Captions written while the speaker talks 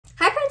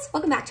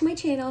welcome back to my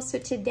channel. So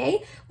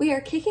today we are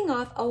kicking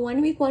off a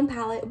 1 week 1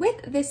 palette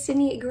with the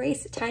Sydney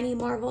Grace Tiny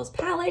Marvels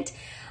palette.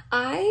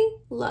 I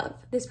love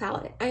this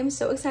palette. I'm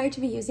so excited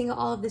to be using it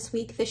all of this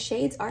week. The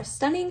shades are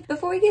stunning.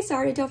 Before we get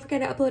started, don't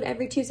forget to upload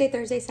every Tuesday,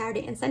 Thursday,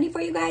 Saturday, and Sunday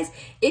for you guys.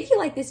 If you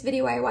like this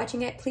video while you're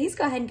watching it, please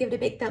go ahead and give it a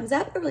big thumbs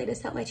up. It really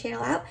does help my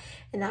channel out.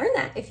 And other than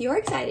that, if you're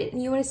excited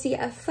and you want to see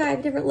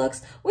 5 different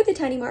looks with the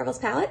Tiny Marvels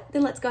palette,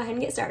 then let's go ahead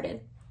and get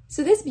started.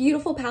 So this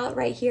beautiful palette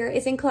right here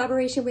is in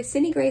collaboration with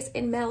Sydney Grace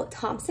and Mel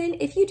Thompson.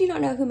 If you do not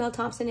know who Mel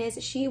Thompson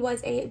is, she was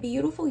a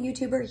beautiful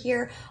YouTuber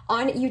here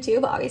on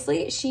YouTube,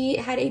 obviously. She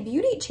had a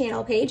beauty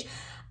channel page.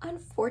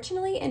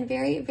 Unfortunately, and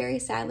very, very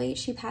sadly,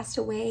 she passed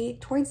away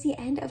towards the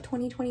end of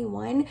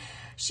 2021.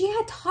 She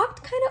had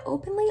talked kind of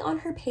openly on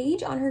her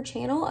page, on her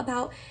channel,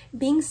 about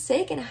being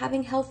sick and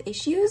having health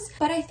issues.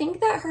 But I think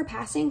that her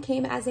passing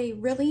came as a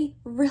really,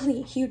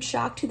 really huge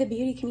shock to the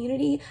beauty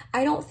community.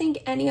 I don't think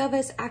any of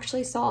us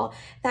actually saw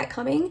that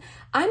coming.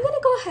 I'm gonna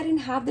go ahead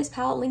and have this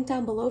palette linked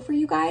down below for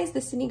you guys,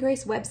 the Sydney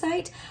Grace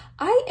website.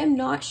 I am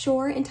not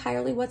sure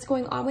entirely what's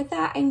going on with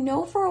that. I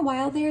know for a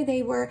while there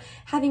they were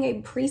having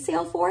a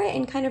pre-sale for it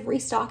and kind of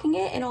restocking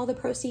it, and all the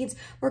proceeds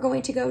were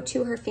going to go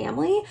to her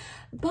family.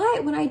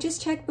 But when I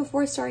just checked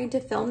before starting to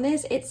film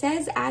this, it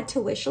says add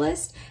to wish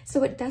list.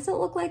 So it doesn't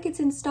look like it's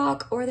in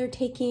stock or they're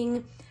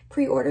taking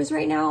pre-orders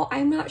right now.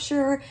 I'm not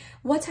sure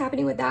what's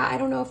happening with that. I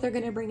don't know if they're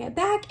going to bring it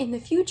back in the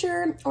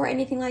future or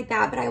anything like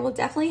that, but I will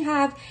definitely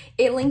have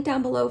it linked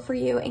down below for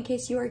you in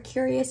case you are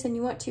curious and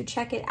you want to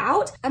check it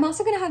out. I'm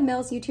also going to have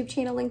Mel's YouTube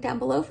channel linked down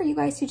below for you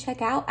guys to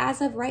check out. As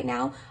of right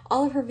now,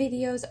 all of her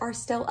videos are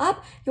still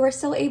up. You are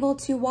still able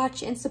to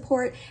watch and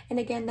support, and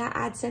again, that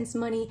AdSense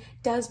money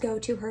does go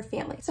to her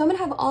family. So I'm going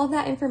to have all of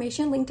that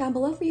information linked down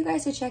below for you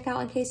guys to check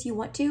out in case you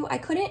want to. I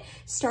couldn't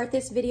start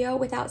this video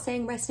without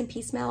saying rest in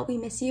peace, Mel. We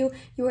miss you.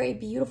 You are a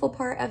beautiful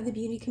part of the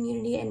beauty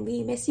community and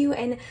we miss you,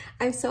 and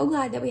I'm so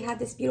glad that we have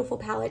this beautiful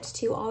palette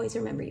to always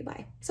remember you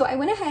by. So I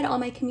went ahead on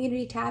my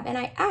community tab and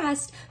I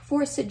asked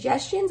for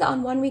suggestions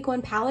on 1 week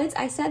 1 palettes.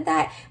 I said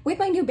that with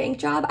my new bank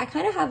job, I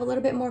kind of have a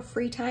little bit more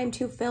free time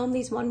to film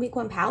these 1 week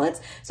 1 palettes.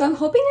 So I'm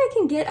hoping I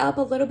can get up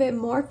a little bit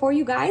more for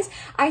you guys.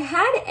 I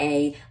had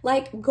a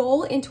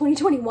goal in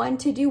 2021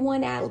 to do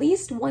one at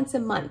least once a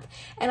month,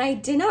 and I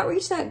did not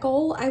reach that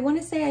goal. I want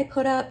to say I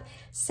put up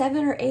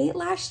 7 or 8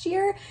 last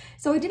year.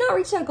 So I did not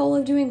reach that goal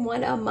of doing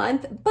one a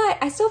month, but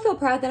I still feel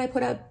proud that I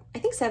put up, I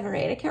think 7 or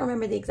 8. I can't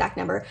remember the exact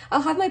number.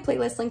 I'll have my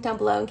playlist linked down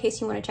below in case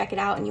you want to check it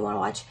out and you want to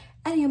watch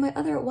any of my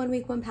other 1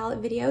 week 1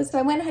 palette videos. So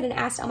I went ahead and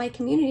asked on my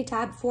community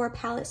tab for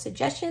palette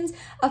suggestions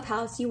of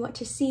palettes you want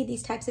to see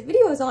these types of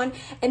videos on.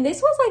 And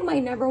this was like my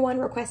 #1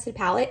 requested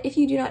palette. If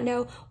you do not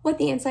know what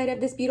the inside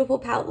of this beautiful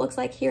palette looks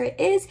like, here it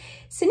is.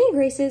 Sydney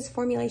Grace's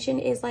formulation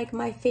is like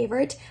my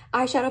favorite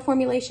eyeshadow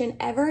formulation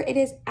ever. It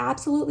is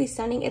absolutely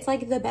stunning. It's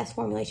like the best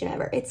formulation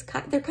ever.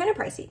 They're kind of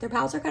pricey. Their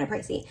palettes are kind of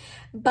pricey,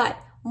 but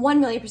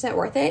 1,000,000%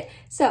 worth it.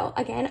 So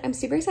again, I'm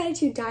super excited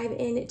to dive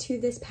into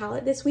this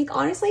palette this week.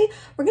 Honestly,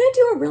 we're gonna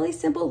do a really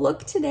simple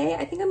look today.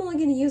 I think I'm only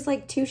gonna use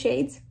like 2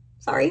 shades,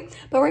 sorry.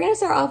 But we're gonna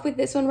start off with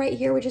this one right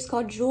here, which is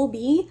called Jewel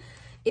Bee.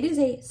 It is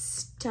a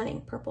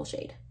stunning purple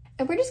shade.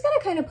 And we're just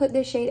gonna kind of put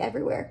this shade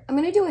everywhere. I'm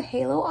gonna do a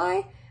halo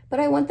eye, but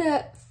I want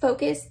the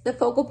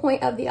focal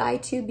point of the eye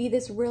to be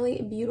this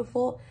really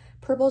beautiful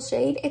purple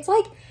shade. It's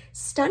like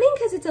stunning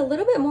because it's a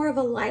little bit more of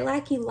a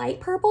lilac-y light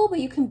purple, but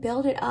you can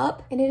build it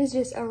up and it is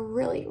just a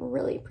really,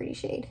 really pretty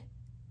shade.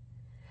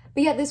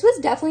 But yeah, this was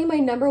definitely my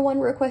 #1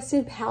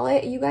 requested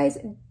palette. You guys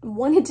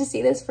wanted to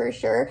see this for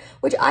sure,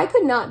 which I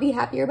could not be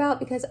happier about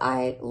because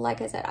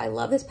like I said, I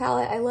love this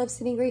palette. I love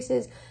Sydney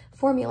Grace's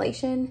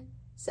formulation.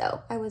 So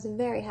I was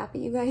very happy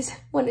you guys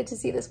wanted to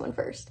see this one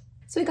first.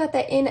 So we got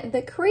that in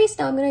the crease.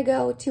 Now I'm gonna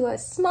go to a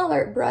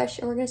smaller brush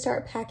and we're gonna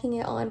start packing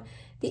it on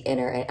the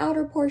inner and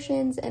outer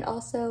portions and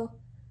also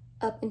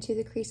up into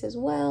the crease as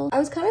well. I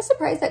was kind of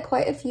surprised that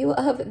quite a few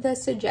of the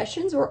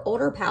suggestions were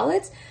older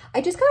palettes.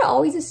 I just kind of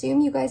always assume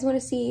you guys want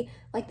to see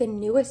like the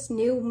newest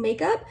new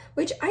makeup,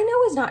 which I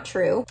know is not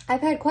true.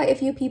 I've had quite a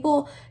few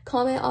people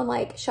comment on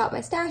like shop my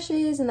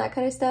stashes and that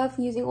kind of stuff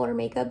using older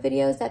makeup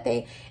videos, that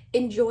they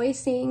enjoy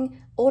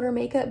seeing older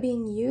makeup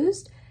being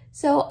used.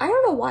 So I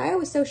don't know why I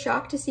was so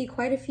shocked to see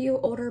quite a few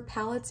older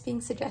palettes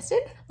being suggested,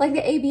 like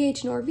the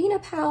ABH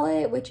Norvina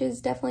palette, which is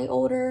definitely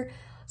older.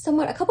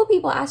 A couple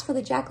people asked for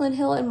the Jaclyn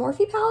Hill and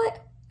Morphe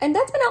palette, and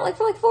that's been out like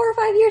for like 4 or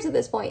 5 years at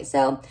this point.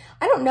 So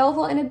I don't know if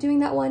I'll end up doing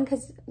that one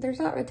because there's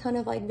not a ton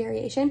of like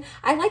variation.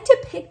 I like to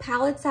pick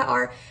palettes that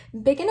are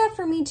big enough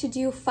for me to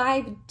do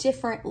 5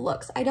 different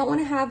looks. I don't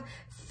want to have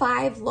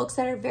 5 looks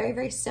that are very,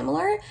 very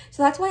similar.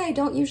 So that's why I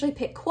don't usually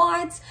pick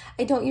quads.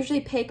 I don't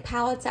usually pick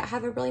palettes that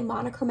have a really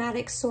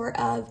monochromatic sort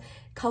of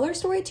color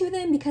story to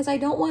them because I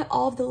don't want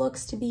all of the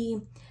looks to be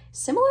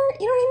similar,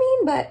 you know what I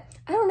mean? But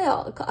I don't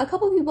know. A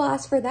couple people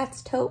asked for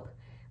That's Taupe,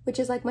 which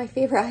is like my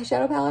favorite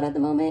eyeshadow palette at the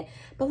moment.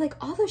 But like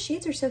all those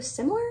shades are so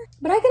similar.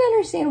 But I can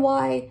understand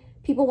why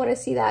people want to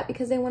see that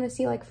because they want to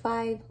see like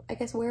 5, I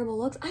guess, wearable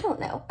looks. I don't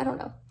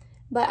know.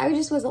 but I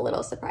just was a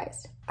little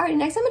surprised. All right,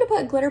 next I'm gonna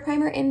put glitter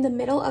primer in the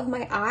middle of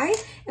my eye,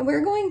 and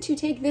we're going to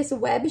take this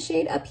Web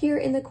shade up here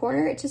in the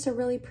corner. It's just a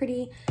really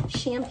pretty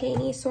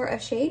champagne-y sort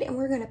of shade, and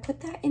we're gonna put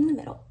that in the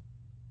middle.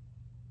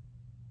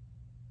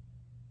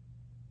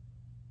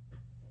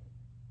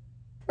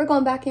 We're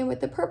going back in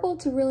with the purple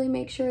to really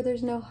make sure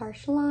there's no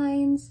harsh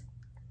lines.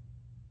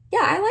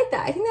 Yeah, I like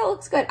that. I think that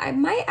looks good. I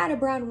might add a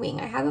brown wing.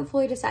 I haven't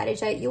fully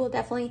decided yet. You will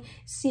definitely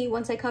see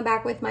once I come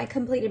back with my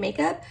completed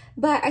makeup,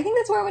 but I think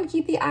that's where I'm going to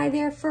keep the eye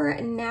there for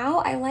now.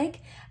 I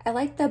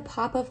like the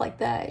pop of like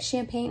the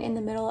champagne in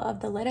the middle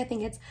of the lid. I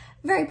think it's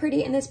very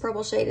pretty, and this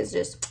purple shade is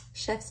just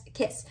chef's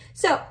kiss.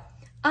 So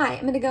I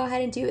am going to go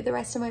ahead and do the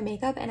rest of my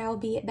makeup, and I will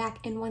be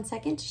back in 1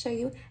 second to show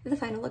you the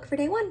final look for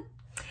day one.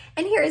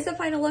 And here is the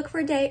final look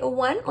for day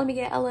one. Let me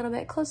get a little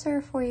bit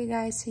closer for you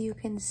guys so you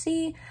can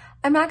see.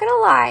 I'm not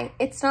gonna lie,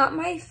 it's not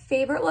my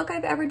favorite look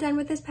I've ever done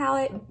with this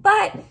palette,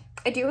 but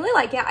I do really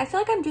like it. I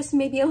feel like I'm just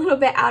maybe a little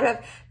bit out of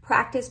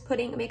practice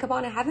putting makeup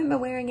on. I haven't been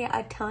wearing it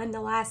a ton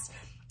the last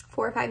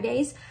 4 or 5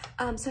 days.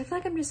 So I feel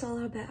like I'm just a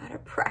little bit out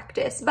of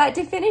practice. But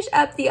to finish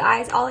up the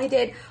eyes, all I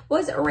did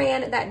was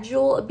ran that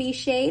Jewel B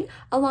shade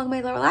along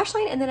my lower lash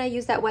line, and then I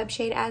used that Web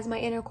shade as my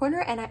inner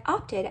corner, and I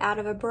opted out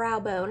of a brow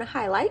bone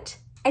highlight.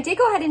 I did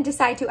go ahead and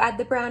decide to add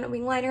the brown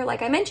wing liner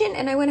like I mentioned,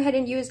 and I went ahead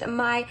and used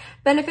my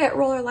Benefit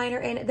roller liner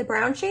in the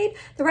brown shade.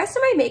 The rest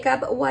of my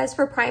makeup was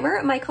for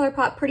primer, my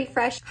Colourpop Pretty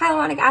Fresh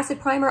Hyaluronic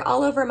Acid Primer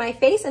all over my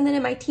face, and then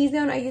in my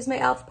T-zone I used my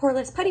e.l.f.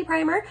 Poreless Putty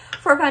Primer.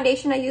 For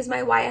foundation I used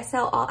my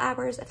YSL All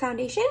Hours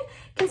foundation.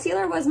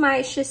 Concealer was my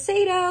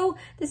Shiseido.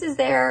 This is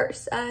their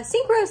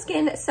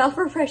Synchro Self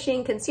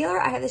Refreshing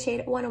Concealer. I have the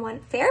shade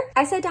 101 Fair.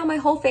 I set down my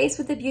whole face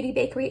with the Beauty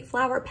Bakerie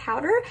Flour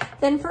Powder.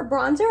 Then for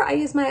bronzer, I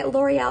used my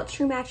L'Oreal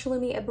True Match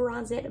Lumi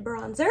Bronze It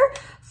bronzer.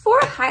 For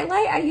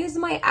highlight, I used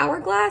my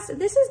Hourglass.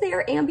 This is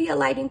their ambient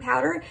lighting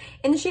powder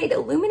in the shade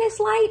Luminous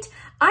Light.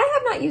 I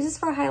have not used this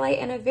for a highlight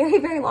in a very,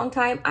 very long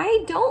time.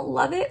 I don't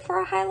love it for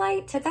a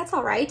highlight, but that's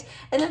all right.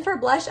 And then for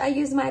blush, I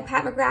used my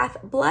Pat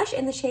McGrath blush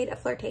in the shade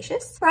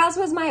Fleurtatious. Brows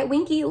was my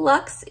Winky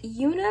Lux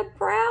Uni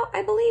Brow,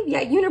 I believe.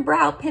 Yeah, Uni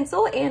Brow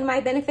pencil and my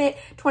Benefit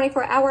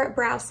 24-hour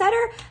brow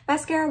setter.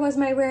 Mascara was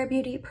my Rare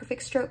Beauty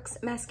Perfect Strokes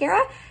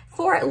mascara.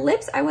 For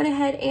lips, I went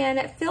ahead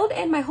and filled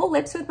in my whole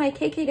lips with my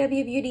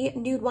KKW Beauty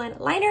Nude 1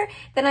 liner.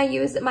 Then I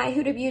used my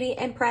Huda Beauty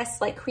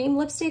Empress like cream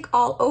lipstick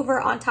all over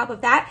on top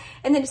of that.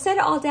 And then to set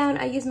it all down,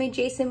 I used my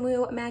Jason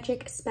Wu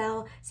Magic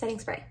Spell setting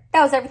spray.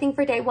 That was everything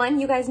for day one.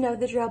 You guys know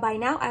the drill by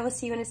now. I will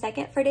see you in a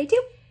second for day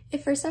two.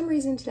 If for some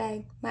reason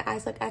today my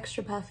eyes look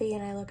extra puffy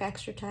and I look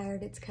extra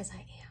tired, it's because I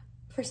am.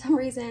 For some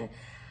reason,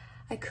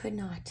 I could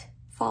not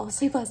fall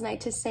asleep last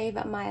night to save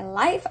my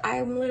life.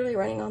 I'm literally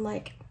running on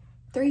like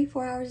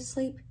 3-4 hours of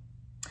sleep.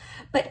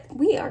 But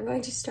we are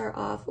going to start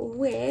off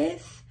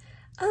with,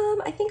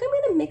 I think I'm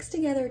going to mix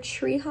together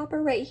Tree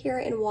Hopper right here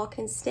and Walk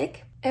and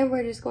Stick. And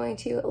we're just going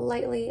to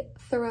lightly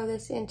throw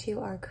this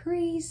into our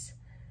crease,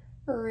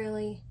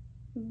 really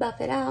buff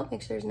it out,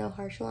 make sure there's no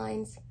harsh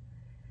lines.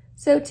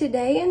 So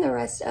today and the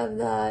rest of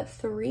the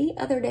 3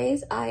 other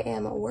days, I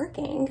am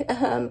working.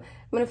 I'm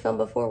going to film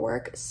before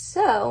work.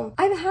 So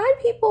I've had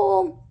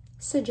people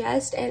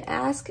suggest and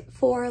ask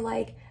for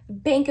like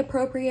bank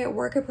appropriate,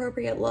 work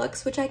appropriate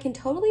looks, which I can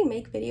totally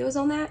make videos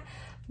on that.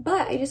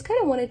 But I just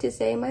kind of wanted to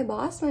say my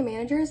boss, my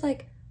manager is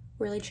like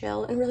really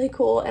chill and really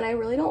cool, and I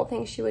really don't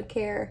think she would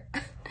care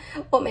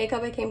what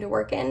makeup I came to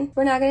work in.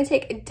 We're now going to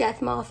take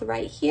Death Moth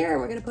right here, and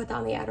we're going to put that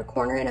on the outer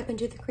corner and up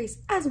into the crease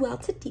as well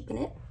to deepen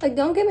it. Like,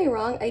 don't get me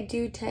wrong, I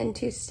do tend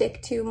to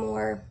stick to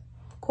more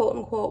quote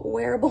unquote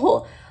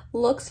wearable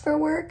looks for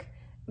work,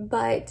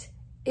 but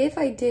if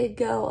I did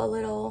go a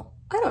little,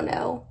 I don't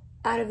know,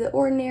 out of the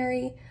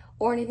ordinary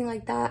or anything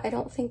like that, I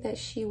don't think that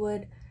she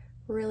would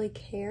really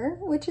care,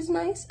 which is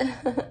nice.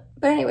 But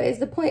anyways,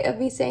 the point of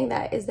me saying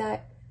that is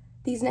that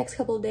these next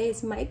couple of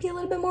days might be a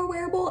little bit more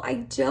wearable. I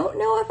don't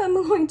know if I'm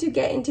going to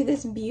get into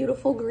this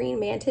beautiful green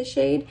mantis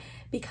shade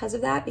because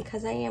of that,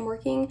 because I am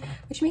working,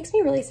 which makes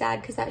me really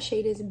sad because that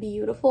shade is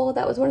beautiful.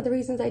 That was one of the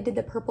reasons I did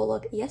the purple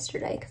look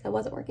yesterday, because I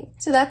wasn't working.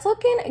 So that's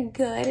looking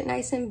good,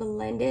 nice and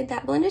blended.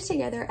 That blended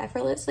together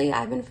effortlessly.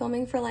 I've been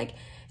filming for like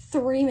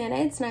 3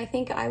 minutes, and I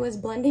think I was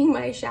blending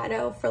my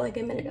shadow for like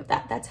a minute of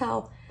that. That's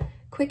how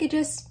quick it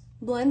just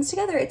blends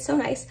together. It's so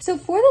nice. So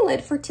for the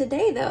lid for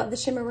today though, the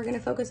shimmer we're going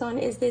to focus on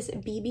is this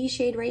BB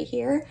shade right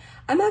here.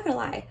 I'm not gonna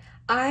lie,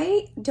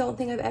 I don't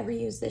think I've ever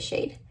used this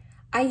shade.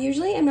 I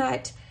usually am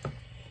not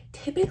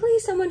typically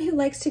someone who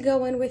likes to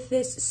go in with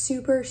this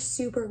super,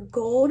 super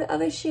gold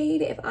of a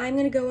shade. If I'm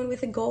gonna go in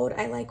with a gold,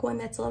 I like one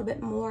that's a little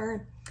bit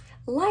more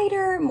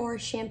lighter, more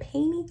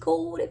champagne-y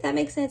gold, if that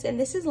makes sense. And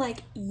this is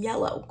like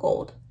yellow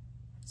gold.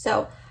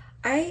 So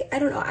I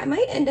don't know, I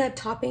might end up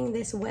topping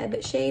this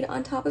Web shade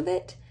on top of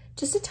it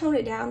just to tone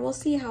it down. We'll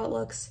see how it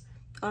looks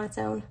on its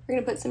own. We're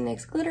gonna put some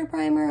NYX glitter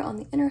primer on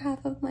the inner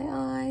half of my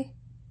eye.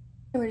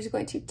 And we're just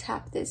going to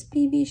tap this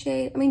BB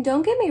shade. I mean,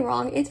 don't get me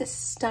wrong, it's a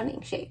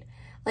stunning shade,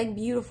 like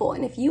beautiful.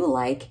 And if you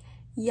like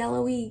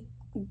yellowy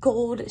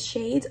gold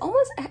shades,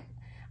 almost,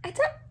 I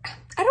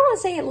I don't want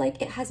to say it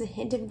like it has a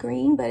hint of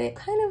green, but it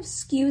kind of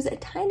skews a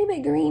tiny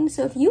bit green.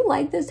 So if you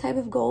like this type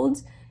of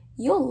golds,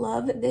 you'll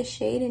love this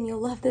shade and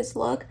you'll love this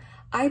look.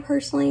 I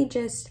personally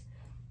just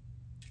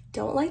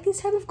don't like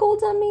these type of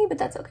golds on me, but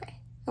that's okay.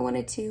 I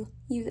wanted to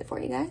use it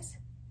for you guys.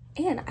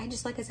 And I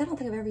just, like I said, I don't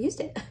think I've ever used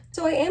it.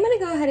 So I am going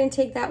to go ahead and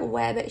take that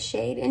web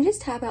shade and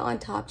just tap it on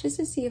top just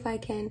to see if I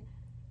can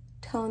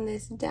tone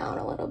this down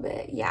a little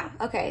bit. Yeah,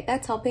 okay,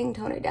 that's helping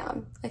tone it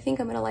down. I think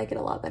I'm going to like it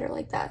a lot better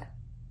like that.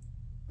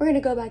 We're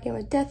going to go back in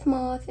with Death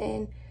Moth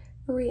and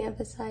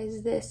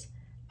re-emphasize this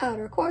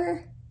outer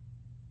corner.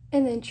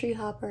 And then Tree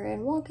Hopper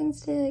and Walking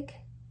Stick.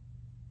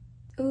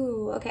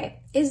 Ooh, okay.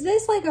 Is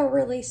this like a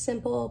really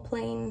simple,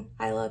 plain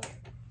eye look?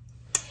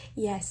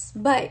 Yes,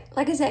 but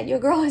like I said, your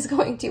girl is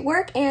going to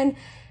work and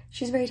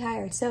she's very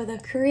tired, so the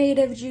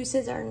creative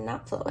juices are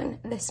not flowing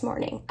this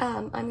morning.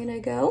 I'm gonna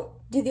go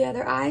do the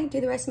other eye,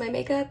 do the rest of my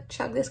makeup,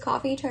 chug this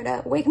coffee, try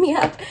to wake me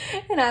up,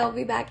 and I will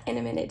be back in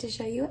a minute to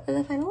show you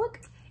the final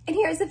look. And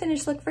here's the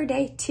finished look for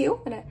day 2.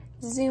 I'm gonna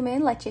zoom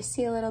in, let you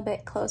see a little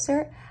bit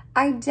closer.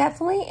 I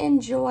definitely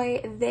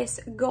enjoy this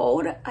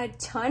gold a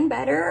ton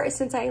better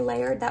since I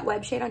layered that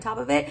web shade on top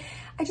of it.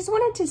 I just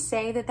wanted to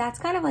say that that's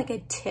kind of like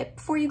a tip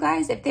for you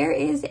guys. If there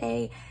is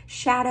a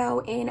shadow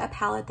in a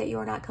palette that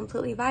you're not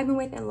completely vibing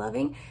with and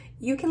loving,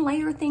 you can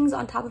layer things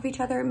on top of each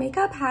other.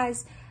 Makeup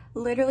has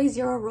literally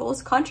 0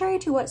 rules. Contrary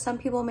to what some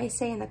people may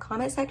say in the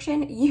comment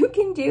section, you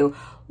can do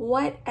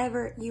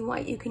whatever you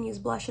want. You can use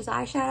blush as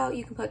eyeshadow,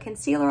 you can put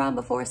concealer on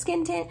before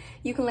skin tint,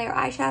 you can layer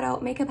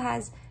eyeshadow. Makeup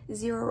has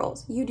 0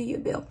 rules. You do you,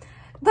 boo.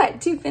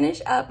 But to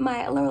finish up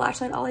my lower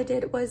lash line, all I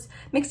did was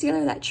mix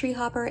together that Tree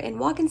Hopper and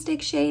Walking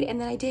Stick shade, and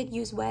then I did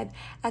use Web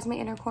as my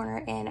inner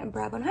corner and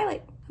brow bone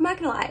highlight. I'm not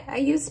gonna lie, I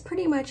used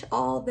pretty much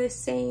all the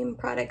same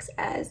products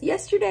as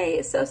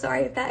yesterday, so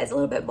sorry if that is a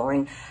little bit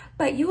boring,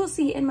 but you will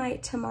see in my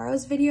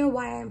tomorrow's video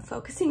why I'm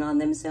focusing on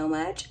them so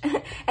much.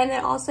 And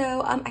then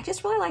also, I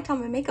just really liked how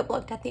my makeup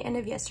looked at the end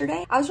of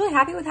yesterday. I was really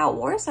happy with how it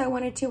wore, so I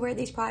wanted to wear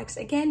these products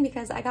again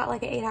because I got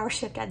like an 8-hour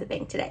shift at the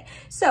bank today.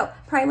 So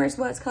primers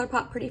was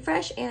Colourpop Pretty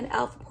Fresh and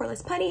e.l.f.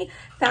 Poreless Putty.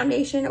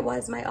 Foundation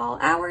was my All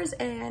Hours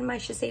and my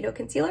Shiseido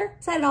concealer.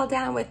 Set it all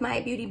down with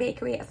my Beauty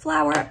Bakerie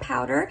Flour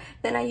powder.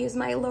 Then I used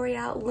my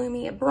L'Oreal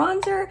Lumi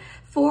bronzer.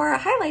 For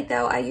highlight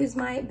though, I used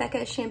my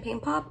Becca Champagne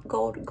Pop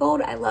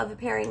Gold. I love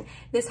pairing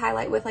this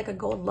highlight with like a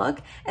gold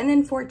look. And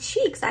then for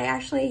cheeks, I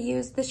actually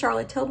used the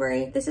Charlotte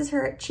Tilbury. This is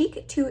her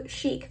Cheek to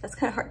Chic, that's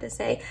kind of hard to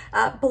say,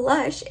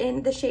 blush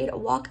in the shade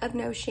Walk of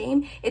No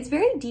Shame. It's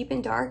very deep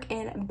and dark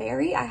and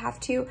berry. I have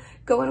to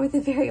go in with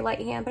a very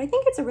light hand, but I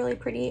think it's a really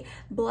pretty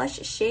blush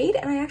shade.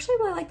 And I actually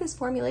really like this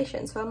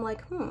formulation. So I'm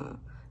like,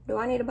 do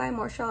I need to buy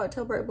more Charlotte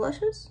Tilbury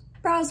blushes?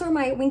 Brows were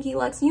my Winky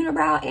Lux Uni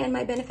Brow and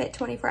my Benefit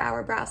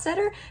 24-Hour Brow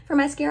Setter. For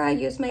mascara, I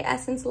used my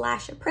Essence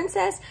Lash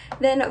Princess.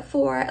 Then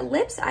for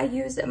lips, I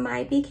used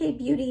my BK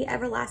Beauty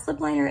Everlast Lip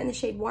Liner in the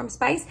shade Warm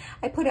Spice.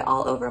 I put it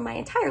all over my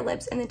entire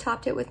lips and then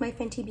topped it with my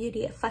Fenty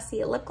Beauty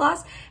Fussy Lip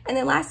Gloss. And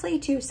then lastly,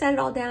 to set it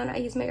all down, I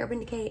used my Urban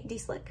Decay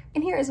De-Slick.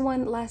 And here is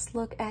one last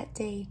look at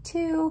day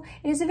 2.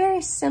 It is a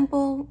very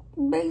simple,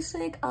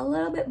 basic, a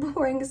little bit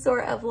boring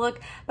sort of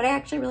look, but I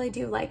actually really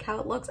do like how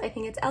it looks. I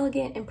think it's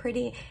elegant and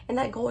pretty, and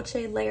that gold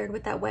shade layered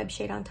with that web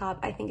shade on top,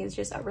 I think is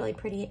just a really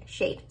pretty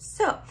shade.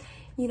 So,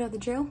 you know the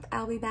drill.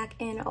 I'll be back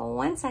in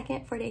 1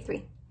 second for day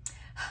 3.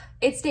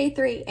 It's day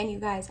 3, and you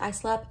guys, I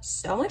slept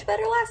so much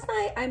better last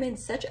night. I'm in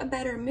such a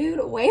better mood,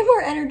 way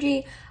more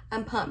energy.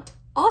 I'm pumped.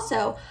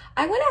 Also,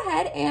 I went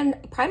ahead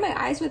and primed my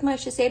eyes with my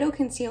Shiseido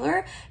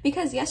concealer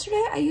because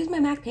yesterday I used my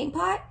MAC paint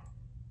pot.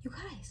 You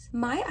guys,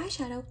 my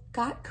eyeshadow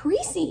got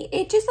creasy.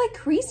 It just like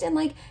creased and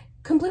like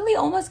completely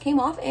almost came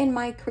off in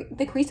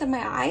the crease of my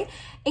eye,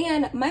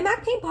 and my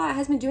MAC paint pot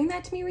has been doing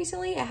that to me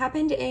recently. It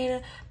happened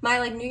in my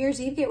like New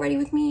Year's Eve get ready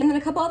with me, and then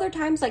a couple other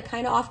times like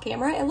kind of off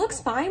camera. It looks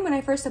fine when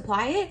I first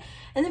apply it,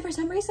 and then for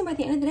some reason by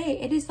the end of the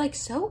day it is like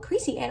so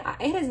creasy, and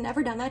it has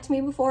never done that to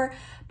me before.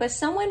 But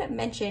someone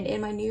mentioned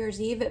in my New Year's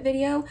Eve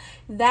video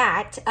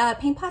that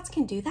paint pots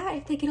can do that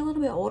if they get a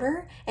little bit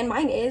older, and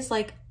mine is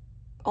like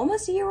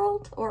almost a year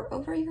old or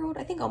over a year old.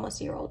 I think almost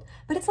a year old,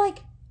 but it's like,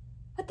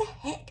 what the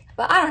heck?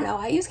 But I don't know.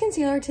 I used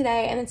concealer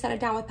today and then set it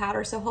down with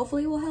powder, so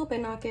hopefully it will help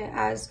and not get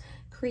as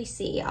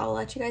creasy. I'll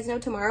let you guys know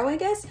tomorrow, I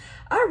guess.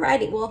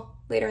 Alrighty, well,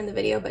 later in the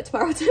video, but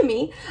tomorrow to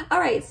me.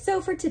 Alright, so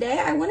for today,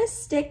 I want to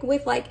stick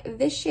with like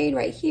this shade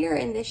right here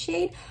and this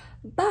shade,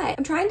 but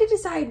I'm trying to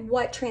decide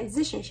what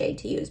transition shade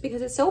to use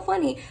because it's so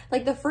funny.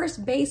 Like the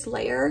first base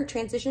layer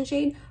transition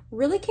shade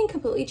really can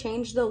completely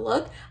change the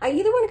look. I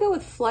either want to go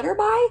with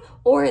Flutterby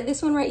or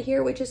this one right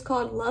here, which is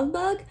called Love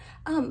Bug.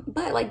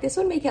 But like this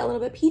would make it a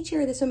little bit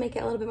peachier. This would make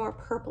it a little bit more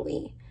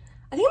purpley.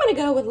 I think I'm going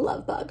to go with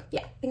Love Bug. Yeah,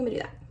 I think I'm going to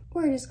do that.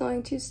 We're just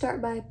going to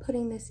start by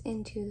putting this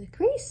into the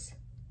crease.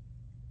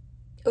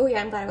 Oh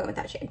yeah, I'm glad I went with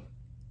that shade.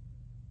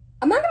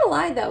 I'm not gonna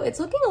lie though, it's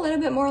looking a little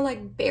bit more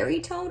like berry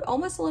toned,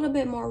 almost a little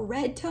bit more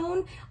red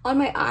tone on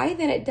my eye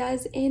than it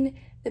does in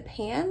the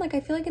pan. Like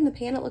I feel like in the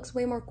pan it looks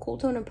way more cool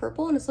tone and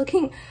purple, and it's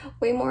looking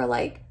way more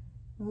like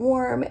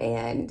warm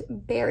and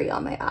berry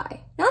on my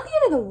eye. Not the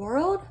end of the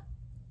world,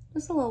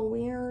 just a little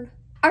weird.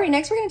 All right,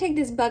 next we're gonna take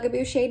this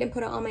Bugaboo shade and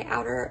put it on my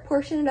outer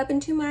portion, it up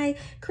into my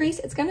crease.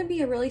 It's gonna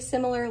be a really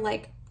similar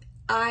like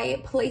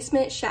eye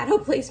placement, shadow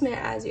placement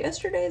as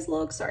yesterday's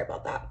look. Sorry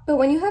about that. But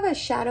when you have a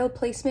shadow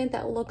placement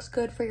that looks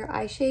good for your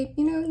eye shape,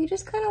 you know, you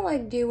just kind of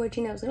like do what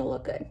you know is gonna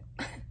look good.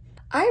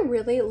 I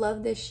really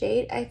love this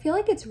shade. I feel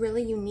like it's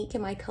really unique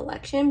in my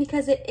collection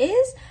because it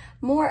is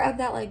more of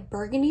that like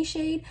burgundy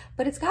shade,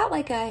 but it's got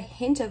like a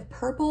hint of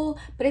purple,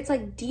 but it's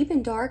like deep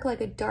and dark,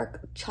 like a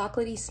dark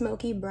chocolatey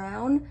smoky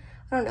brown.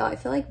 I don't know, I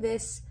feel like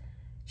this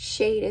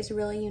shade is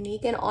really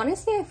unique, and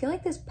honestly I feel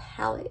like this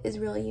palette is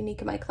really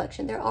unique in my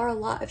collection. There are a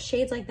lot of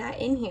shades like that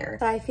in here,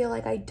 but I feel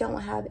like I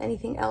don't have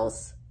anything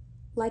else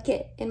like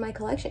it in my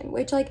collection,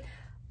 which like,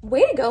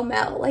 way to go,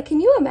 Mel. Like,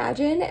 can you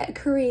imagine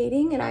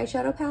creating an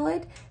eyeshadow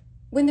palette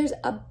when there's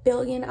a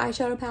billion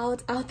eyeshadow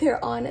palettes out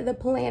there on the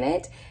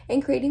planet,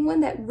 and creating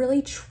one that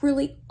really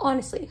truly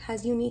honestly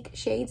has unique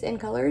shades and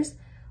colors?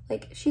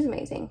 Like, she's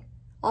amazing.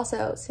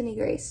 Also, Sydney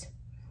Grace,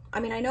 I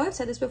mean, I know I've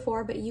said this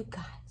before, but you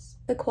guys,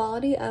 the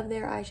quality of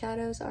their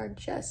eyeshadows are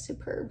just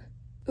superb.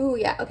 Ooh,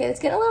 yeah, okay, it's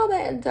getting a little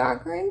bit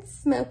darker and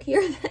smokier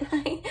than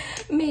I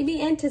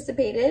maybe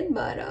anticipated,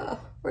 but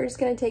we're just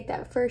gonna take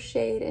that first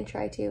shade and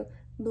try to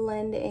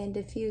blend and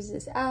diffuse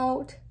this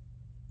out.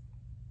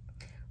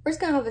 We're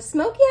just gonna have a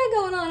smoky eye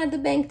going on at the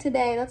bank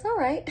today. That's all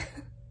right.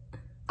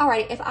 All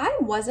right, if I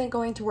wasn't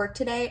going to work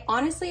today,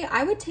 honestly,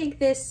 I would take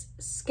this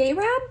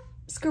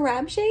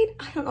Scarab shade,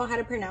 I don't know how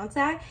to pronounce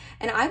that,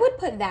 and I would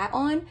put that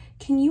on.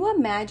 Can you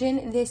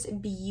imagine this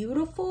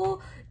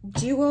beautiful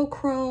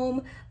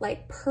duochrome,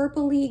 like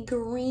purpley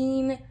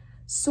green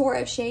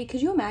sort of shade?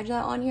 Could you imagine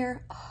that on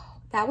here? Oh,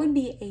 that would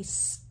be a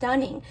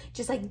stunning,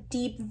 just like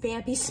deep,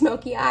 vampy,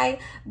 smoky eye.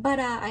 But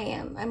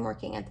I'm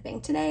working at the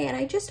bank today, and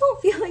I just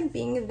don't feel like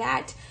being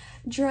that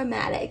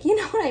dramatic, you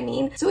know what I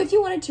mean? So if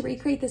you wanted to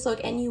recreate this look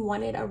and you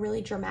wanted a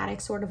really dramatic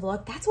sort of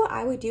look, that's what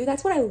I would do.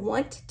 That's what I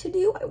want to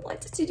do. I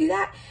wanted to do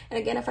that. And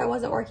again, if I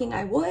wasn't working,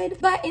 I would.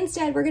 But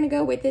instead, we're gonna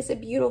go with this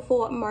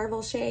beautiful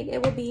Marvel shade.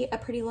 It will be a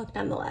pretty look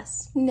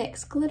nonetheless.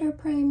 NYX glitter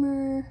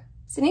primer.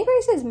 Sydney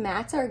Grace's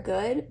mattes are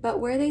good, but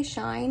where they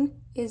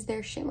shine is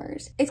their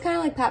shimmers. It's kind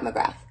of like Pat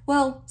McGrath.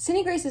 Well,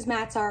 Sydney Grace's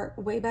mattes are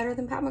way better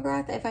than Pat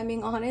McGrath, if I'm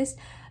being honest.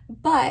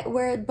 But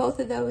where both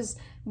of those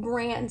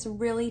brands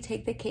really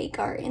take the cake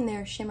are in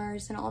their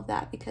shimmers and all of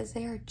that, because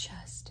they are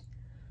just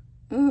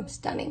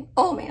stunning.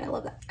 Oh man, I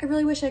love that. I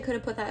really wish I could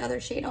have put that other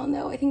shade on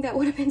though. I think that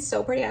would have been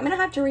so pretty. I'm gonna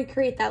have to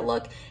recreate that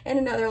look in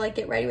another like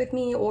get ready with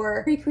me,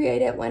 or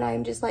recreate it when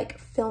I'm just like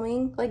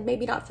filming, like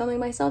maybe not filming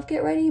myself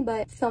get ready,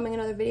 but filming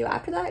another video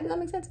after that. Does that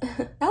make sense?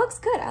 That looks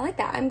good. I like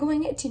that. I'm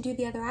going to do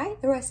the other eye,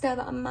 the rest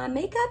of my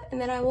makeup,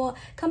 and then I will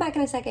come back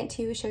in a second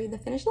to show you the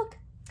finished look.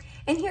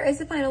 And here is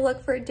the final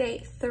look for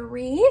day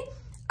 3.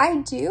 I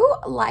do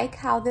like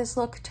how this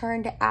look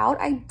turned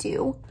out. I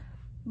do.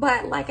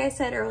 But like I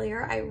said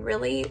earlier, I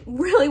really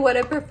would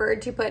have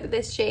preferred to put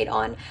this shade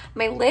on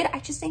my lid. I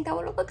just think that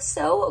would have looked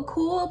so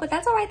cool, but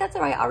that's all right, that's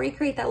all right. I'll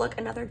recreate that look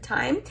another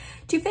time.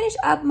 To finish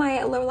up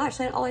my lower lash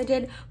line, all I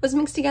did was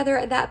mix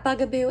together that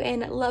Bugaboo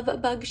and Love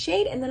Bug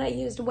shade, and then I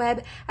used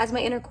Web as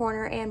my inner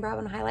corner and brow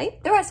bone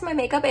highlight. The rest of my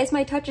makeup is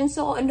my Touch and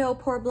Soul No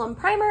Pore Blum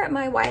Primer,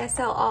 my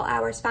YSL All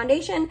Hours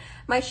Foundation,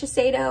 my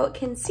Shiseido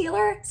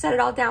Concealer, set it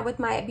all down with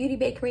my Beauty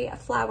Bakerie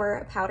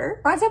Flour Powder.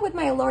 Bronze up with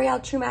my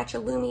L'Oreal True Match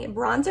Lumi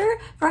Bronzer.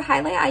 For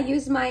highlight, I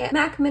used my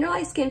MAC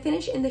Mineralized Skin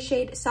Finish in the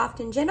shade Soft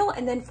and Gentle,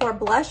 and then for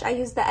blush, I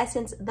used the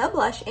Essence The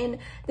Blush in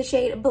the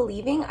shade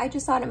Believing. I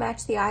just thought it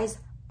matched the eyes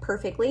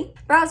perfectly.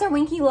 Brows are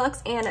Winky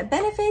Lux and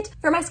Benefit.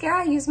 For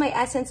mascara, I used my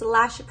Essence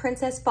Lash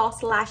Princess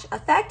False Lash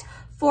Effect.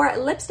 For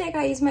lipstick,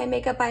 I used my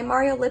Makeup by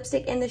Mario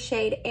lipstick in the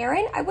shade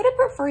Erin. I would have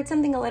preferred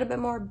something a little bit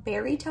more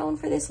berry tone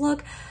for this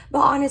look, but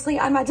honestly,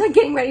 I'm not done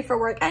getting ready for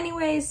work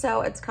anyways, so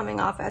it's coming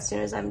off as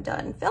soon as I'm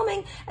done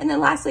filming. And then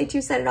lastly,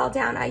 to set it all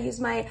down, I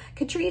used my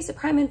Catrice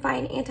Prime and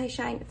Fine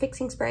Anti-Shine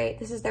Fixing Spray.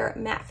 This is their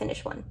matte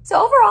finish one. So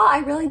overall,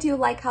 I really do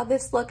like how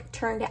this look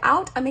turned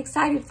out. I'm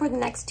excited for the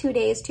next 2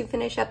 days to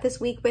finish up this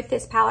week with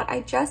this palette.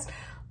 I just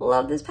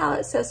love this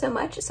palette so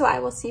much. So I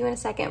will see you in a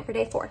second for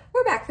day 4.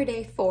 We're back for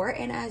day 4,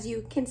 and as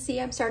you can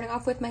see, I'm starting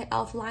off with my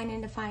e.l.f. Line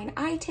and Define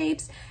eye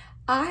tapes.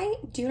 I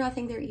do not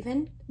think they're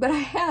even, but I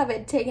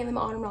have taken them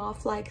on and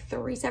off like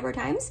 3 separate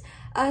times.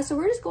 So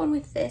we're just going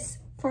with this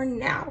for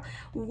now.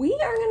 We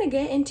are gonna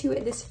get into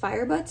this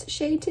Fire Butts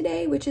shade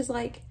today, which is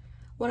like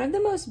one of the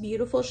most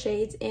beautiful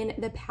shades in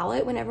the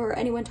palette. Whenever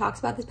anyone talks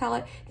about this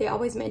palette, they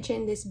always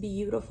mention this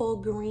beautiful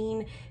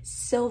green,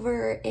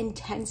 silver,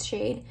 intense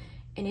shade,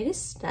 and it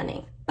is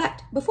stunning.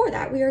 But before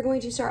that, we are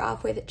going to start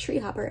off with Tree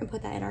Hopper and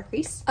put that in our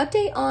crease.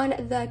 Update on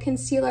the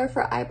concealer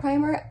for eye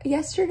primer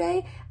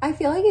yesterday. I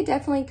feel like it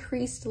definitely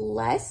creased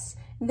less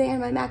than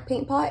my MAC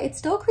Paint Pot. It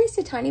still creased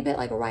a tiny bit,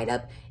 like right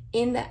up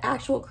in the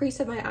actual crease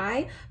of my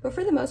eye, but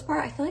for the most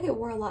part, I feel like it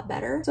wore a lot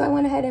better. So I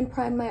went ahead and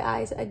primed my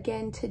eyes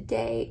again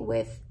today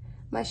with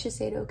my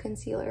Shiseido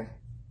concealer.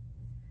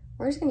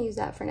 We're just gonna use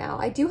that for now.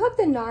 I do have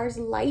the NARS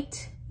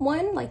light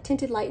one, like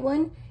tinted light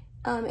one,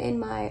 in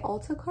my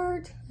Ulta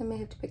cart. I may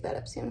have to pick that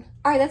up soon.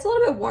 All right, that's a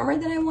little bit warmer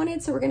than I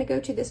wanted, so we're gonna go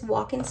to this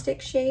walk-in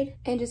stick shade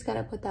and just kind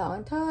of put that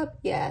on top.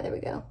 Yeah, there we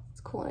go.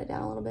 It's cooling it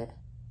down a little bit.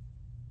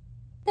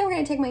 Then we're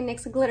gonna take my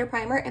NYX glitter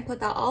primer and put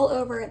that all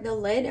over the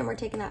lid, and we're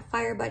taking that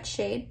Fire Butt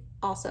shade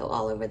also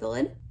all over the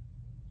lid.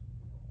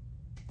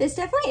 This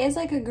definitely is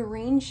like a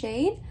green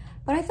shade,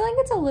 but I feel like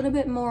it's a little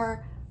bit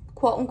more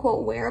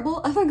quote-unquote wearable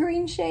of a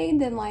green shade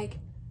than like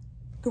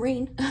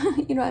green,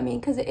 you know what I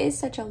mean? Because it is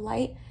such a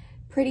light,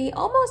 pretty,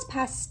 almost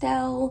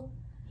pastel,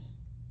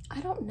 I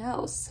don't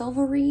know,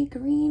 silvery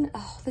green.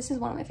 Oh, this is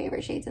one of my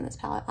favorite shades in this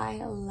palette. I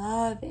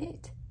love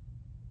it.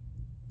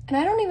 And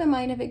I don't even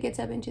mind if it gets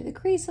up into the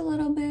crease a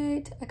little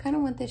bit. I kind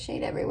of want this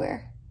shade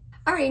everywhere.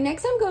 All right,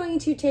 next I'm going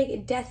to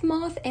take Death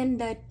Moth and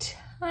the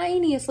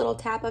tiniest little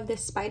tap of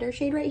this spider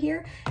shade right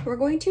here. We're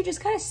going to just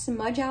kind of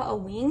smudge out a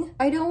wing.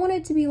 I don't want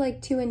it to be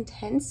like too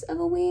intense of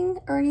a wing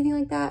or anything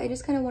like that. I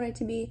just kind of want it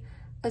to be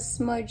a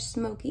smudge,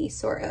 smoky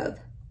sort of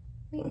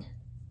wing.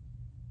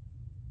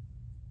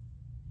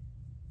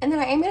 And then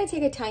I am going to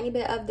take a tiny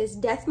bit of this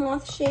Death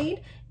Moth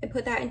shade and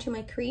put that into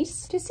my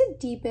crease just to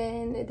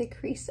deepen the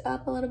crease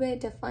up a little bit,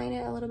 define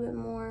it a little bit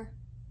more.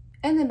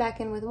 And then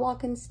back in with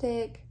walk-in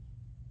stick.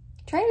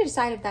 Trying to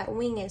decide if that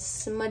wing is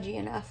smudgy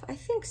enough. I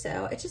think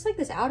so. It's just like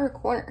this outer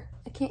corner.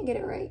 I can't get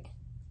it right.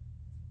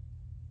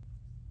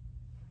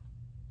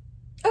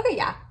 Okay,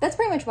 yeah, that's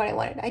pretty much what I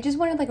wanted. I just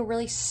wanted like a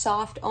really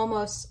soft,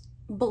 almost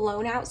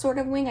blown out sort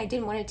of wing. I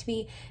didn't want it to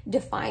be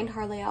defined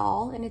hardly at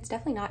all, and it's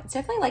definitely not. It's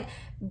definitely like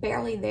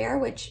barely there,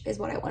 which is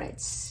what I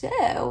wanted.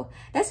 So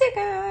that's it,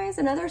 guys.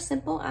 Another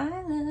simple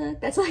eye look.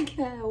 That's like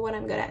what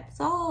I'm good at. That's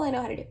all I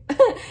know how to do.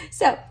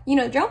 So you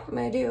know the drill. I'm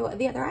gonna do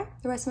the other eye,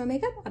 the rest of my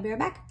makeup. I'll be right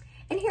back.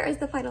 And here is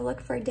the final look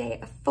for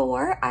day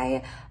 4.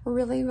 I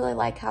really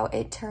like how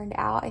it turned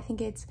out. I think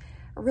it's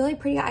really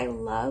pretty. I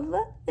love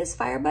this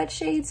Fire Butt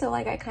shade, so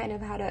like I kind of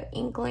had an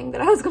inkling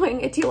that I was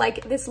going to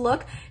like this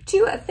look.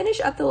 To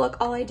finish up the look,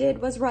 all I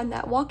did was run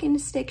that walk-in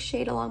stick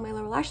shade along my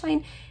lower lash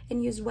line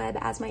and use Web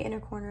as my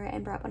inner corner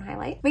and brow bone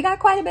highlight. We got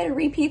quite a bit of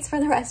repeats for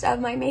the rest of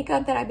my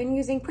makeup that I've been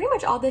using pretty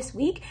much all this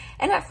week.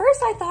 And at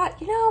first I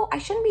thought, you know, I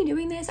shouldn't be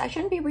doing this. I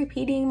shouldn't be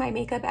repeating my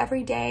makeup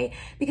every day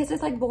because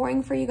it's like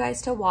boring for you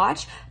guys to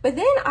watch. But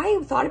then I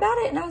thought about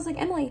it and I was like,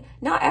 Emily,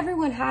 not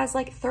everyone has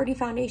like 30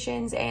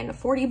 foundations and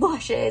 40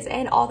 blushes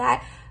and all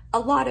that. A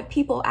lot of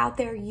people out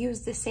there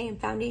use the same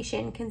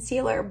foundation,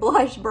 concealer,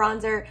 blush,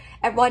 bronzer.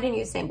 Well, I didn't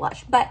use the same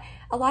blush, but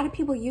a lot of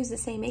people use the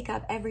same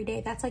makeup every day.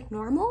 That's like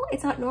normal.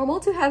 It's not normal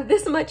to have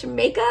this much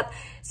makeup.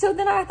 So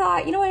then I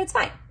thought, you know what, it's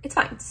fine. It's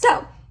fine.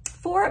 So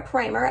for a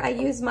primer, I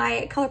use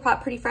my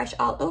Colourpop Pretty Fresh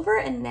All Over,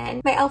 and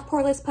then my e.l.f.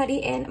 Poreless Putty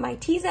in my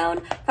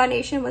T-zone.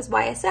 Foundation was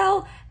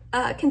YSL.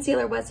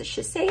 Concealer was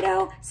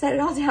Shiseido. Set it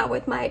all down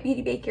with my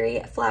Beauty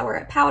Bakerie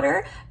Flour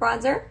powder.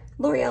 Bronzer,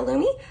 L'Oreal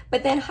Lumi,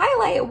 but then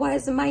highlight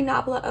was my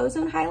Nabla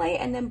Ozone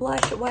highlight, and then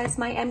blush was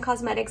my M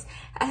Cosmetics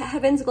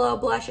Heaven's Glow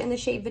blush in the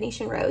shade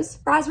Venetian Rose.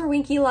 Brows were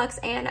Winky Lux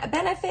and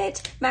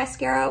Benefit.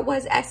 Mascara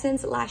was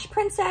Essence Lash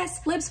Princess.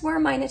 Lips were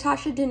my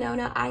Natasha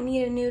Denona I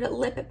Need a Nude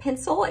lip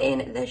pencil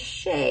in the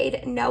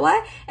shade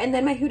Noah, and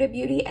then my Huda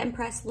Beauty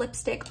Empress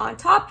lipstick on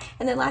top.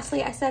 And then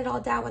lastly, I set it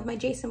all down with my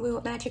Jason Wu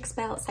Magic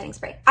Spell setting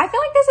spray. I feel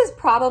like this is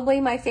probably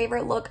my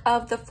favorite look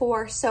of the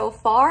 4 so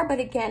far,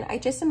 but again, I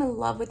just am in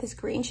love with this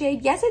green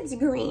shade. Yes, it's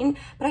green,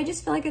 but I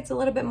just feel like it's a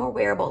little bit more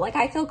wearable. Like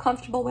I feel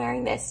comfortable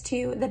wearing this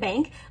to the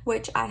bank,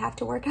 which I have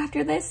to work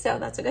after this, so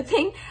that's a good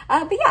thing.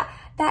 But yeah,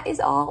 that is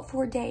all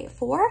for day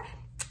 4.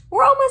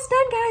 We're almost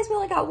done, guys. We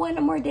only got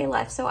one more day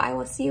left, so I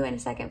will see you in a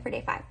second for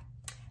day 5.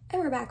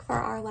 And we're back for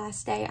our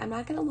last day. I'm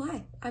not gonna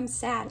lie, I'm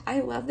sad.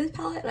 I love this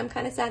palette and I'm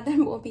kind of sad that I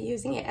won't be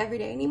using it every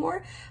day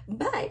anymore.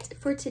 But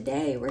for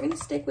today, we're gonna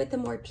stick with the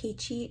more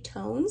peachy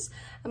tones.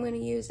 I'm gonna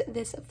use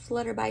this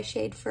Flutter by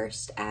shade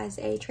first as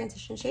a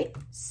transition shade.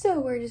 So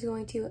we're just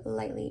going to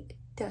lightly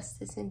dust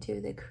this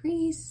into the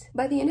crease.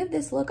 By the end of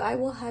this look, I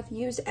will have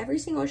used every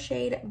single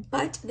shade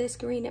but this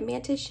green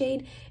mantis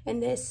shade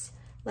and this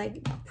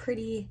like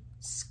pretty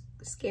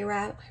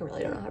scarab, I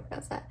really don't know how to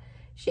pronounce that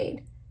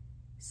shade.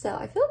 So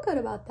I feel good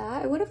about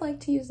that. I would have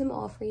liked to use them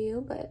all for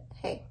you, but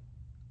hey,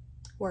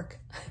 work.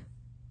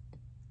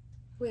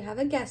 We have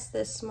a guest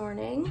this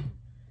morning,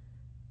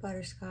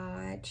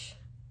 Butterscotch.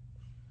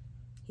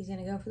 He's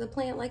gonna go for the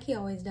plant like he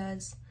always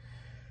does.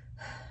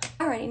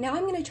 Alrighty, now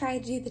I'm gonna try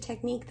to do the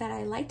technique that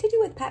I like to do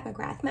with Pat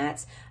McGrath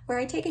mattes, where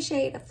I take a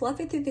shade, fluff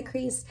it through the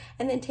crease,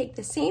 and then take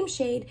the same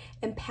shade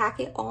and pack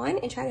it on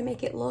and try to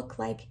make it look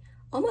like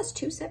almost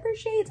 2 separate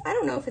shades. I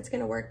don't know if it's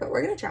gonna work, but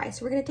we're gonna try.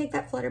 So we're gonna take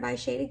that Flutter by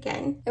shade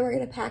again, and we're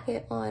gonna pack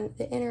it on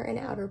the inner and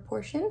outer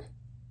portion.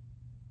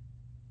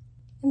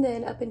 And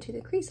then up into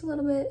the crease a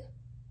little bit.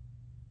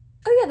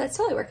 Oh yeah, that's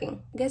totally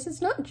working. I guess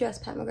it's not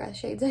just Pat McGrath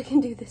shades I can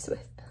do this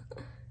with.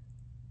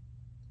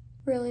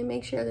 Really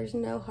make sure there's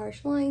no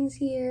harsh lines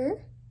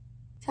here.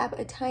 Tap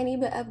a tiny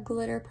bit of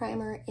glitter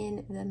primer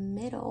in the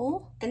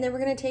middle. And then we're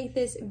gonna take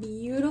this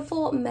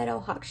beautiful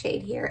Meadowhawk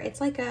shade here. It's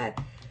like a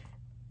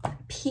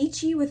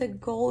peachy with a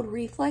gold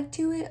reflect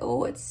to it.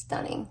 Oh, it's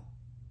stunning.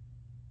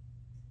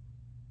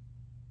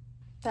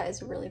 That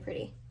is really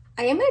pretty.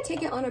 I am going to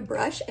take it on a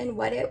brush and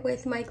wet it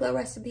with my Glow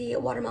Recipe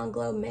Watermelon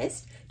Glow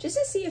Mist, just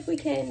to see if we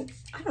can,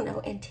 I don't know,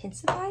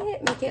 intensify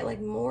it, make it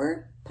like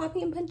more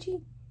poppy and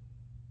punchy.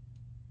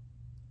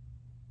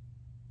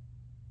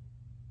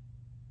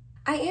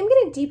 I am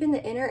going to deepen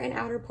the inner and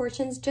outer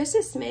portions just a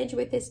smidge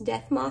with this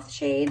Death Moth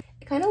shade.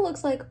 It kind of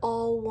looks like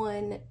all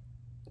one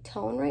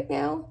tone right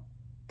now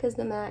because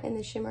the matte and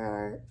the shimmer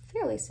are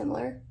fairly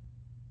similar.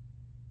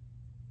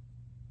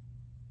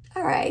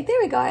 All right, there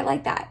we go. I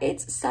like that.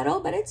 It's subtle,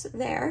 but it's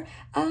there.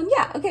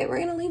 Yeah, okay, we're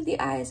gonna leave the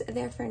eyes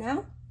there for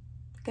now.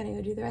 Gonna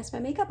go do the rest of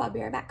my makeup. I'll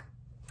be right back.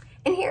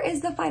 And here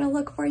is the final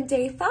look for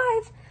day 5.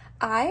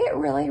 I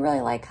really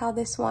like how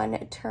this one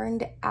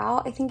turned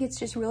out. I think it's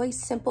just really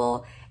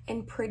simple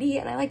and pretty,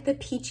 and I like the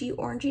peachy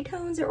orangey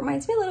tones. It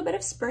reminds me a little bit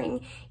of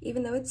spring,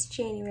 even though it's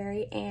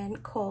January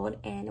and cold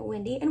and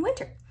windy and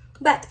winter.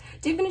 But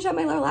to finish up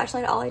my lower lash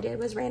line, all I did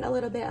was ran a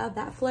little bit of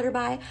that Flutter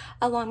By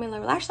along my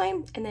lower lash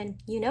line, and then,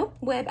 you know,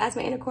 web as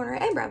my inner corner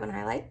and brow bone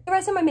highlight. The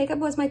rest of my makeup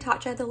was my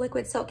Tatcha, the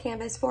liquid silk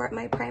canvas for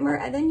my primer.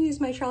 I then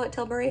used my Charlotte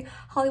Tilbury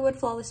Hollywood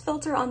Flawless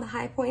Filter on the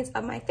high points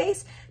of my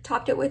face,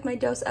 topped it with my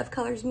Dose of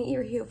Colors Meet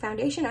Your Hue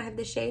foundation. I have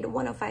the shade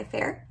 105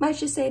 Fair. My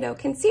Shiseido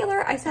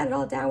concealer, I set it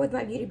all down with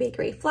my Beauty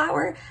Bakerie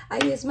Flour.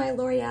 I used my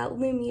L'Oreal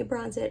Lumi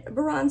Bronze It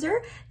bronzer.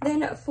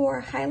 Then for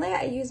highlight,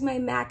 I used my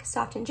MAC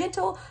Soft and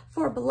Gentle.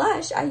 For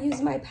blush, I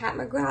used my Pat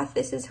McGrath.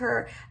 This is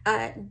her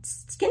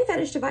Skin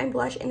Fetish Divine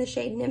Blush in the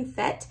shade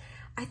Nymphette.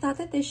 I thought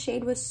that this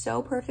shade was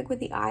so perfect with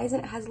the eyes,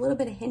 and it has a little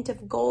bit of hint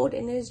of gold,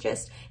 and it is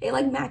just, it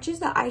like matches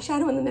the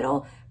eyeshadow in the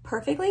middle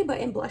perfectly, but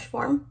in blush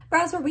form.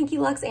 Brows were Winky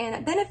Lux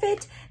and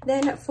Benefit.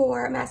 Then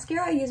for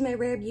mascara, I used my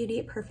Rare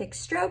Beauty Perfect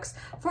Strokes.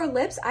 For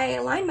lips, I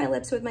aligned my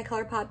lips with my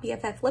Colourpop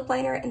BFF lip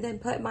liner and then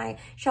put my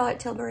Charlotte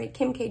Tilbury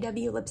Kim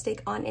KW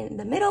lipstick on in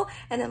the middle.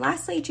 And then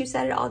lastly, to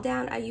set it all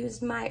down, I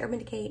used my Urban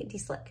Decay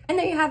De-Slick. And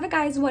there you have it,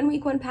 guys. 1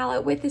 week 1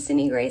 palette with the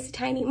Sydney Grace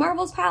Tiny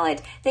Marvels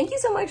palette. Thank you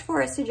so much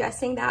for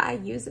suggesting that I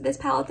use this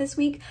palette this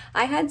week.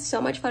 I had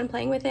so much fun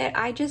playing with it.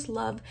 I just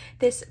love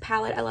this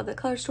palette. I love the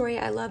color story.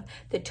 I love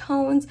the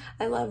tones.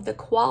 I love the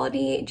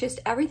quality. Just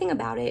everything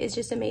about it is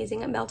just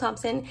amazing. Mel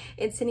Thompson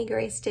and Sydney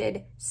Grace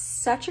did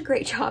such a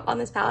great job on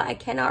this palette. I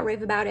cannot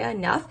rave about it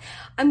enough.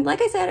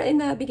 Like I said in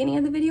the beginning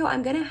of the video,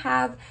 I'm gonna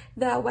have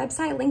the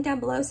website linked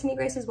down below, Sydney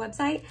Grace's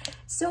website.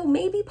 So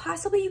maybe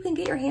possibly you can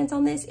get your hands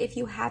on this if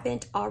you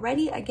haven't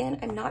already. Again,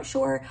 I'm not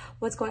sure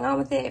what's going on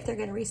with it, if they're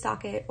gonna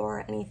restock it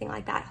or anything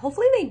like that.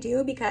 Hopefully they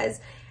do, because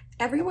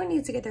everyone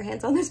needs to get their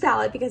hands on this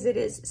palette because it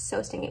is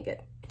so stinking good.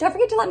 Don't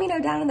forget to let me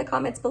know down in the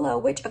comments below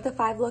which of the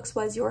 5 looks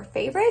was your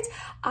favorite.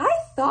 I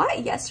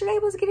thought yesterday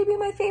was going to be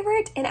my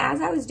favorite, and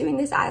as I was doing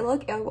this eye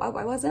look, I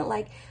wasn't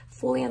like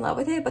fully in love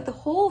with it, but the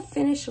whole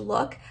finished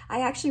look, I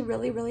actually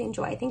really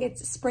enjoy. I think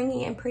it's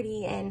springy and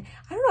pretty, and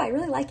I don't know, I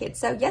really like it.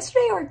 So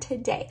yesterday or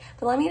today,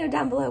 but let me know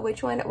down below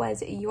which one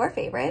was your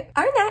favorite.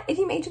 Other than that, if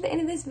you made it to the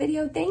end of this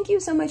video, thank you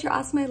so much. You're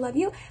awesome. I love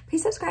you.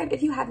 Please subscribe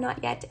if you have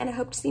not yet, and I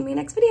hope to see you in my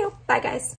next video. Bye, guys.